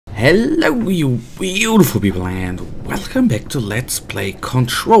Hello you beautiful people and welcome back to Let's Play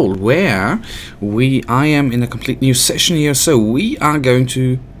Control, where I am in a complete new session here. So we are going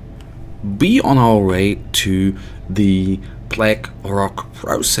to be on our way to the Black Rock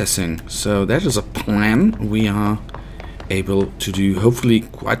processing. So that is a plan we are able to do hopefully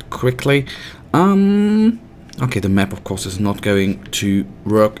quite quickly. Okay, the map of course is not going to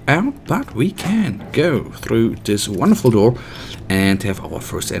work out, but we can go through this wonderful door and have our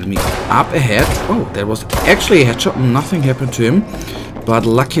first enemy up ahead. Oh, that was actually a headshot, nothing happened to him, but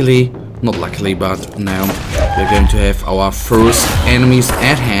luckily, not luckily, but now we're going to have our first enemies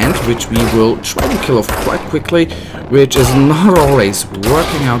at hand, which we will try to kill off quite quickly, which is not always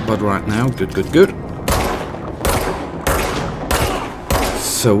working out, but right now, good.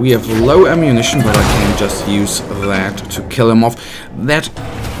 So we have low ammunition, but I can just use that to kill him off. That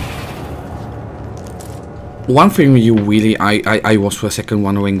one thing you really, I was for a second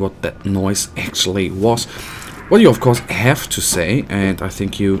wondering what that noise actually was. What you of course have to say, and I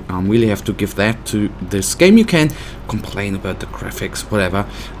think you really have to give that to this game. You can complain about the graphics, whatever,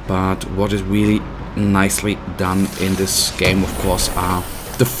 but what is really nicely done in this game, of course, are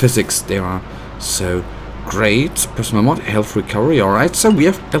the physics. They are so great. Personal mod, health recovery, alright. So we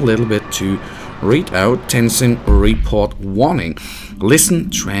have a little bit to read out. Tennyson report warning. Listen,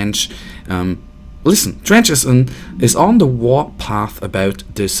 Trench. Trench is on the war path about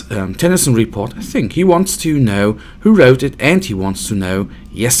this Tennyson report thing. He wants to know who wrote it, and he wants to know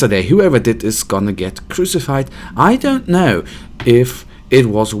yesterday. Whoever did is gonna get crucified. I don't know if it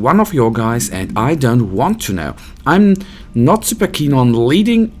was one of your guys, and I don't want to know. I'm not super keen on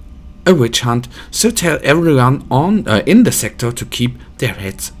leading a witch hunt, so tell everyone on in the sector to keep their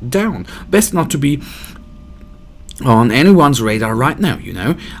heads down. Best not to be on anyone's radar right now, you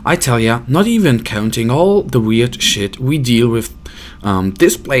know. I tell ya, not even counting all the weird shit we deal with,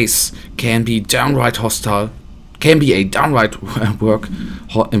 this place can be downright hostile, can be a downright work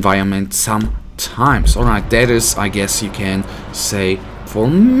environment sometimes. Alright, that is, I guess you can say, for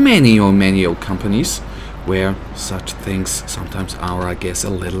many companies, where such things sometimes are, I guess,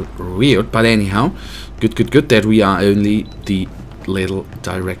 a little weird. But anyhow, good that we are only the little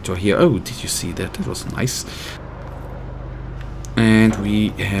director here. Oh, did you see that? That was nice. And we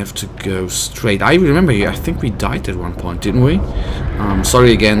have to go straight. I remember here, I think we died at one point, didn't we?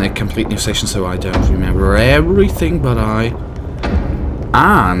 Sorry again, a complete new session, so I don't remember everything, but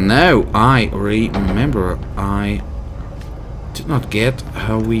no, I remember. I did not get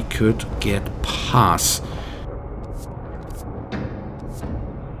how we could get past.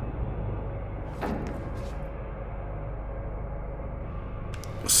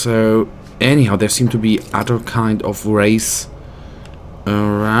 So anyhow, there seem to be other kind of race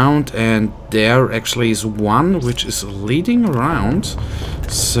around, and there actually is one which is leading around,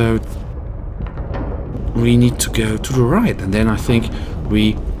 so we need to go to the right, and then I think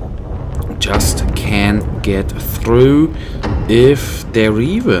we just can get through, if there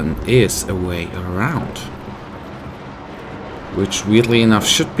even is a way around, which weirdly enough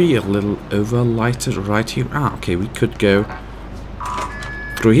should be a little overlighted right here. Okay, we could go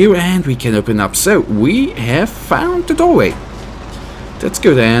through here and we can open up. So we have found the doorway. That's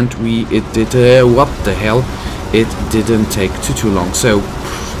good, and it did what the hell, it didn't take too long. So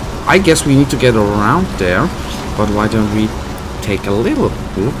I guess we need to get around there, but why don't we take a little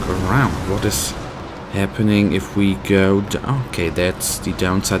look around? What is happening if we go okay, that's the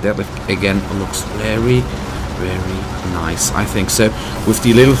downside. That again looks very nice, I think. So with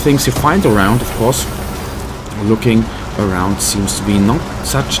the little things you find around, of course, looking around seems to be not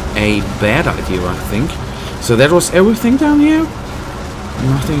such a bad idea, I think. So that was everything down here,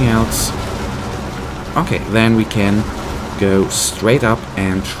 nothing else. Okay, then we can go straight up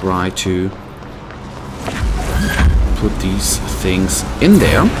and try to put these things in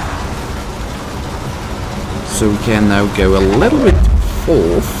there. So we can now go a little bit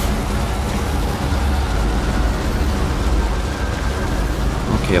forth.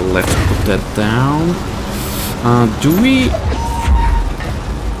 Okay, let's put that down. Do we...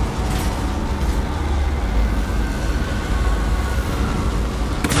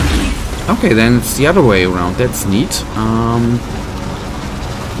 Okay, then it's the other way around. That's neat.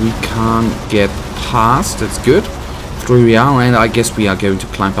 We can't get past. That's good. Through we are, and I guess we are going to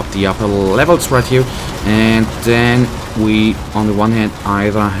climb up the upper levels right here. And then we, on the one hand,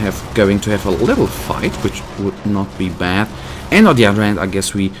 either going to have a little fight, which would not be bad. And on the other hand, I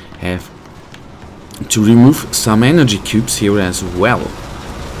guess we have to remove some energy cubes here as well.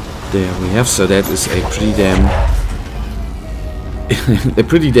 There we have, so that is a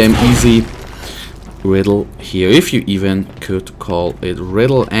pretty damn easy riddle here, if you even could call it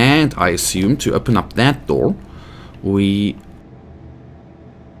riddle. And I assume to open up that door, we...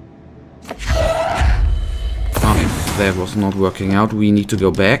 Okay, that was not working out. We need to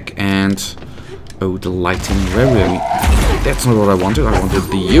go back and... Oh, the lighting, very... That's not what I wanted. I wanted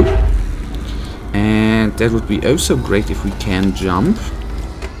the U. And that would be oh so great if we can jump.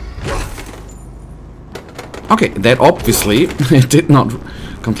 Okay, that obviously it did not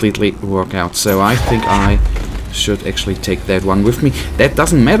completely work out. So I think I should actually take that one with me. That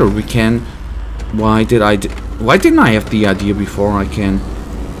doesn't matter. We can... Why didn't I have the idea before? I can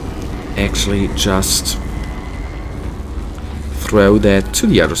actually just throw that to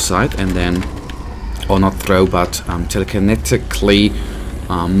the other side and then... Or not throw, but telekinetically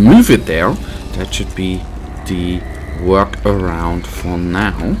move it there. That should be the workaround for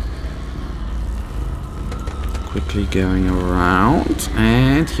now. Quickly going around,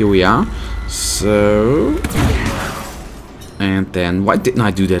 and here we are. So, and then why didn't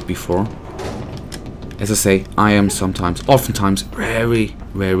I do that before? As I say, I am oftentimes very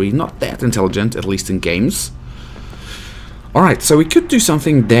not that intelligent, at least in games. Alright, so we could do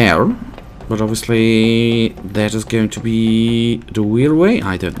something there, but obviously that is going to be the weird way.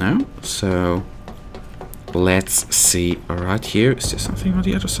 I don't know. So let's see. Right here, is there something on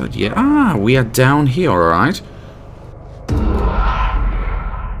the other side? Yeah. Ah, we are down here. Alright.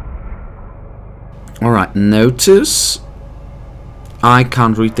 Alright, notice I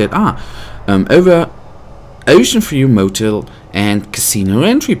can't read that. Over Ocean View Motel and Casino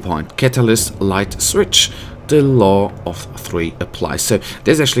entry point. Catalyst light switch. The law of 3 applies. So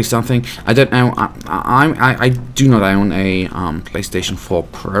there's actually something I don't know. I do not own a PlayStation 4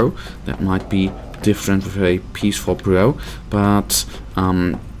 Pro. That might be different with a PS4 Pro, but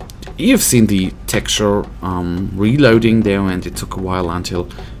you've seen the texture reloading there, and it took a while until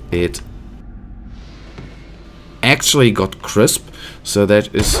it actually got crisp. So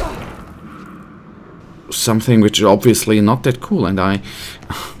that is something which is obviously not that cool, and I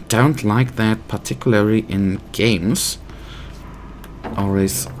don't like that particularly in games.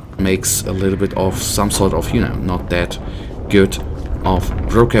 Always makes a little bit of some sort of, you know, not that good of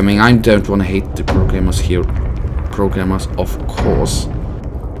programming. I don't want to hate the programmers here. Programmers, of course.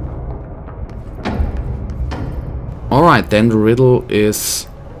 Alright, then the riddle is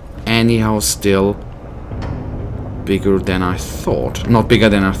anyhow still bigger than I thought. Not bigger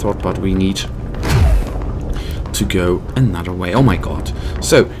than I thought, but we need to go another way. Oh my god.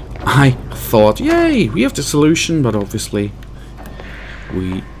 So I thought, yay, we have the solution, but obviously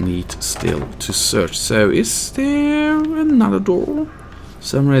we need still to search. So is there another door?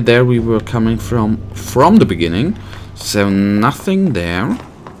 Somewhere there we were coming from the beginning. So nothing there.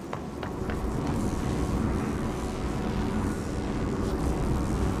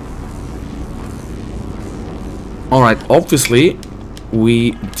 Alright, obviously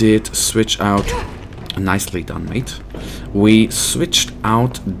we did switch out. Nicely done, mate. We switched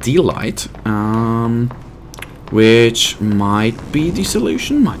out the light, which might be the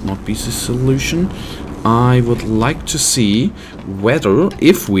solution, might not be the solution. I would like to see whether,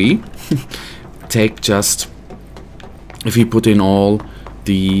 if we if we put in all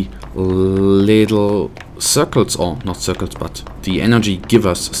the little circles, or not circles, but the energy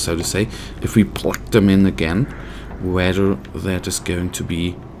givers, so to say, if we plug them in again, whether that is going to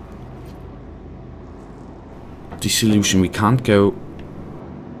be the solution. We can't go.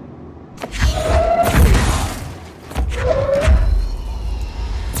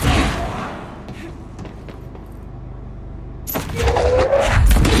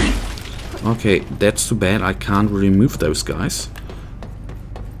 Okay, that's too bad. I can't remove those guys.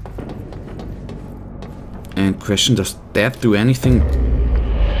 And question, does that do anything?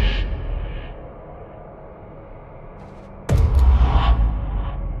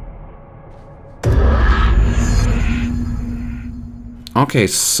 Okay,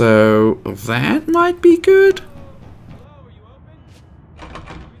 so that might be good. Hello, are you open?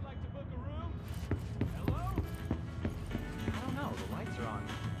 We'd like to book a room. Hello? I don't know, the lights are on.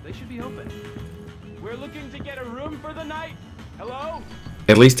 They should be open. We're looking to get a room for the night. Hello?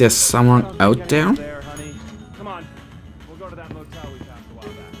 At least there's someone out there. There, honey. Come on. We'll go to that motel we passed a while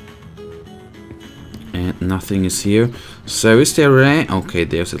back. And nothing is here. So is there a... Okay,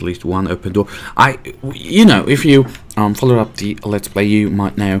 there's at least one open door. You know, if you follow up the Let's Play, you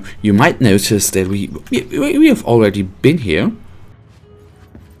might notice that we have already been here.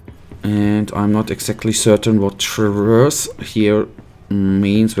 And I'm not exactly certain what traverse here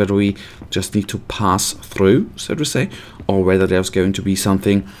means, whether we just need to pass through, so to say, or whether there's going to be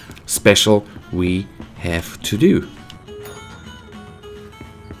something special we have to do.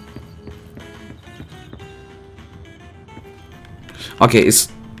 Okay, is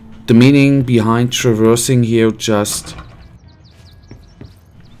the meaning behind traversing here just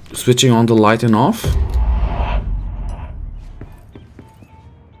switching on the light and off?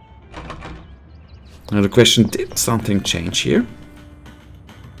 Now the question, did something change here?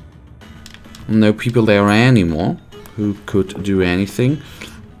 No people there anymore who could do anything.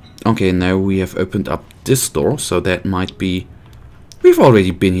 Okay, now we have opened up this door, so that might be... We've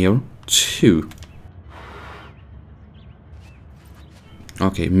already been here too.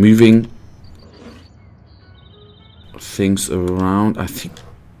 Okay, moving things around. I think...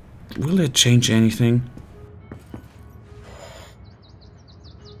 Will it change anything?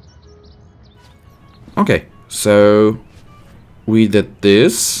 Okay, so we did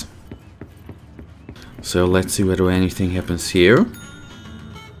this. So let's see whether anything happens here.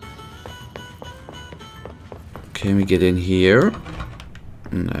 Can we get in here?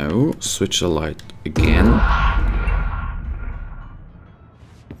 No. Switch the light again.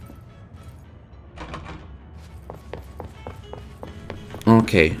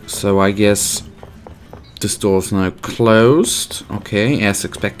 Okay, so I guess this door is now closed. Okay, as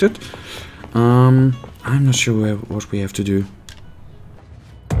expected. I'm not sure what we have to do.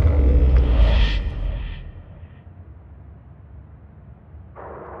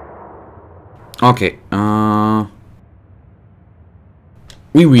 Okay,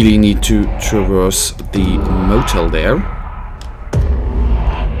 we really need to traverse the motel there.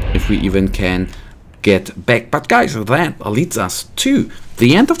 If we even can get back. But guys, that leads us to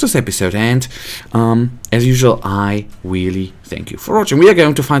the end of this episode, and as usual, I really thank you for watching. We are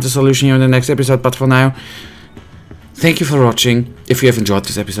going to find a solution here in the next episode, but for now, thank you for watching. If you have enjoyed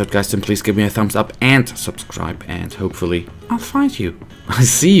this episode, guys, then please give me a thumbs up and subscribe, and hopefully I'll find you. I'll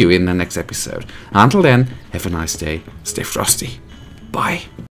see you in the next episode. Until then, have a nice day, stay frosty, bye.